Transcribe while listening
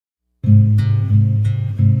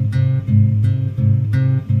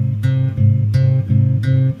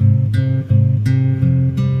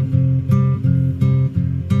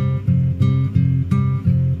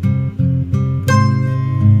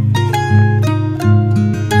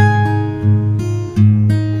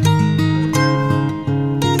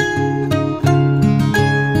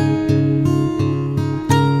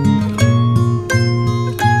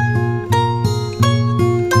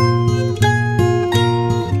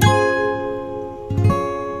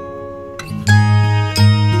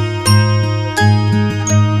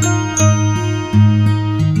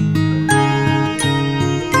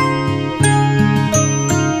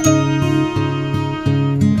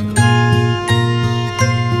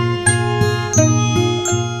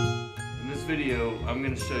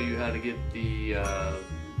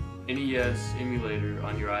NES Emulator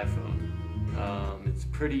on your iPhone. It's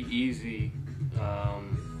pretty easy.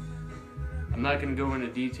 I'm not going to go into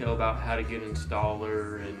detail about how to get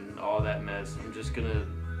installer and all that mess. I'm just going to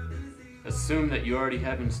assume that you already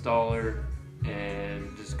have installer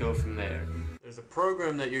and just go from there. There's a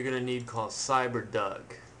program that you're going to need called CyberDuck,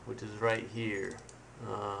 which is right here.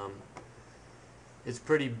 It's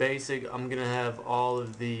pretty basic. I'm going to have all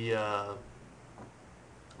the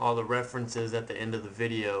references at the end of the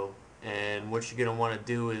video, and what you're going to want to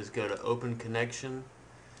do is go to Open Connection.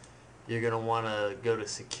 You're going to want to go to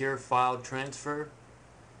Secure File Transfer.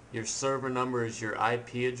 Your server number is your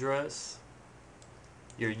IP address.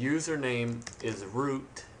 Your username is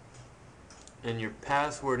root, and your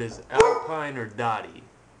password is Alpine or Dottie.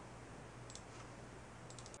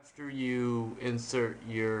 After you insert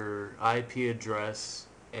your IP address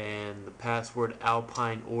and the password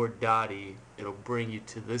Alpine or Dottie, it'll bring you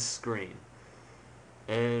to this screen.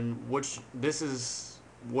 And this is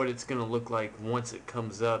what it's going to look like once it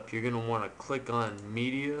comes up. You're going to want to click on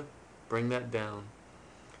Media, bring that down.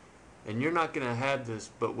 And you're not going to have this,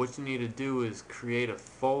 but what you need to do is create a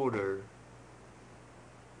folder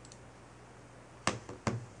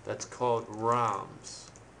that's called ROMs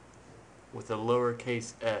with a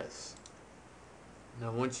lowercase s.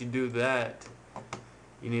 Now once you do that,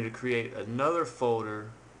 you need to create another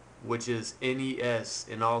folder which is NES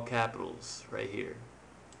in all capitals right here.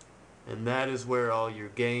 And that is where all your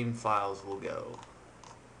game files will go.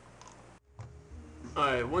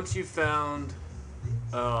 Alright, once you've found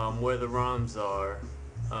where the ROMs are,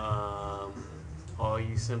 all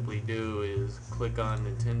you simply do is click on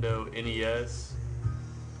Nintendo NES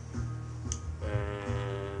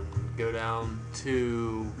and go down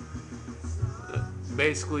to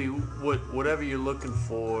basically whatever you're looking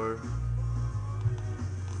for.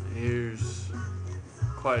 Here's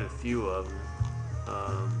quite a few of them.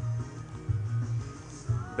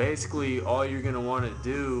 Basically all you're going to want to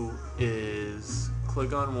do is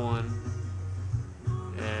click on one,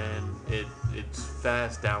 and it's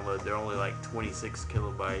fast download. They're only like 26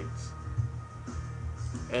 kilobytes,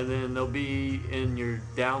 and then they'll be in your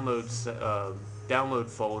download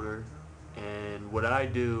folder. And what I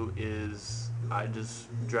do is I just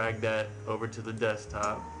drag that over to the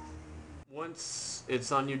desktop. Once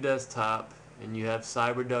it's on your desktop and you have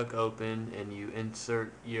CyberDuck open and you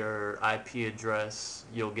insert your IP address,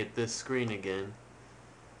 you'll get this screen again.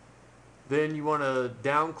 Then you want to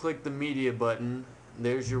down click the media button.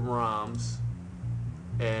 There's your ROMs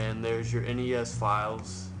and there's your NES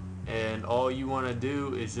files, and all you want to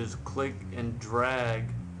do is just click and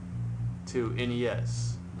drag to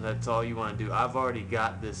NES. That's all you want to do. I've already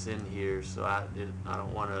got this in here, so I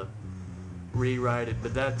don't want to rewrite it,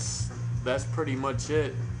 but that's pretty much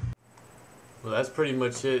it. Well, that's pretty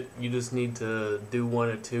much it. You just need to do one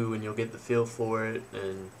or two and you'll get the feel for it,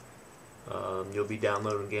 and you'll be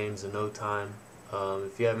downloading games in no time.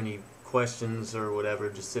 If you have any questions or whatever,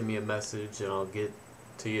 just send me a message and I'll get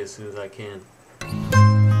to you as soon as I can.